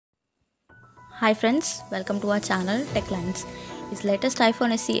Hi friends, welcome to our channel Techlines. Is latest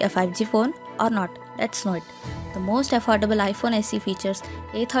iPhone SE a 5G phone or not? Let's know it. The most affordable iPhone SE features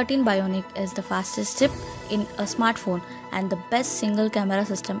A13 Bionic is the fastest chip in a smartphone and the best single camera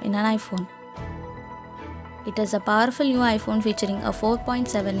system in an iPhone. It is a powerful new iPhone featuring a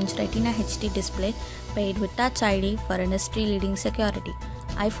 4.7-inch Retina HD display paired with Touch ID for industry-leading security.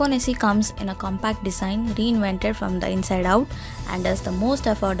 iPhone SE comes in a compact design reinvented from the inside out and is the most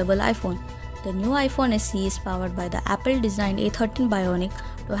affordable iPhone. The new iPhone SE is powered by the Apple-designed A13 Bionic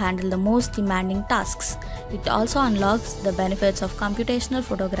to handle the most demanding tasks. It also unlocks the benefits of computational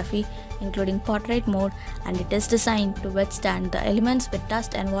photography, including portrait mode, and it is designed to withstand the elements with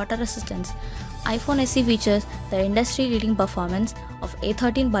dust and water resistance. iPhone SE features the industry-leading performance of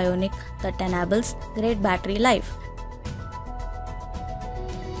A13 Bionic that enables great battery life.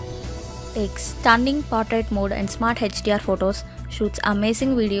 Takes stunning portrait mode and smart HDR photos, shoots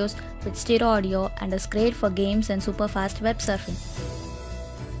amazing videos with stereo audio, and is great for games and super fast web surfing.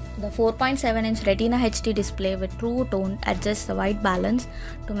 The 4.7-inch Retina HD display with True Tone adjusts the white balance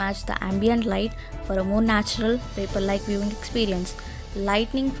to match the ambient light for a more natural, paper-like viewing experience.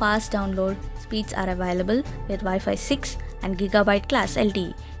 Lightning fast download speeds are available with Wi-Fi 6 and GB class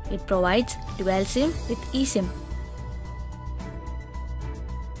LTE. It provides dual SIM with eSIM.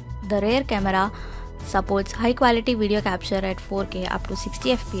 The rear camera supports high-quality video capture at 4K up to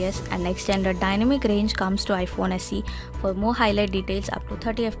 60 fps, and extended dynamic range comes to iPhone SE for more highlight details up to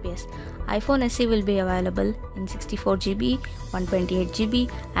 30 fps. iPhone SE will be available in 64GB,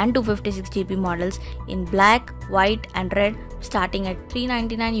 128GB and 256GB models in black, white and red starting at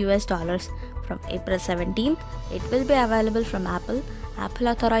 $399 from April 17th. It will be available from Apple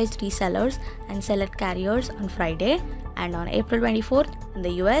authorized resellers and select carriers on Friday, and on April 24th in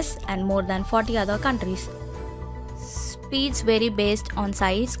the US and more than 40 other countries. Speeds vary based on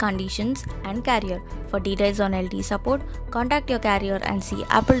size, conditions and carrier. For details on LTE support, contact your carrier and see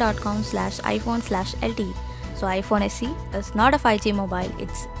apple.com/iphone/LTE. So iPhone SE is not a 5G mobile,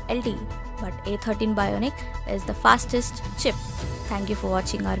 it's LTE, but A13 Bionic is the fastest chip. Thank you for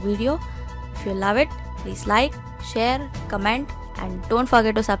watching our video. If you love it, please like, share, comment and don't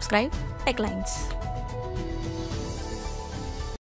forget to subscribe Techlines.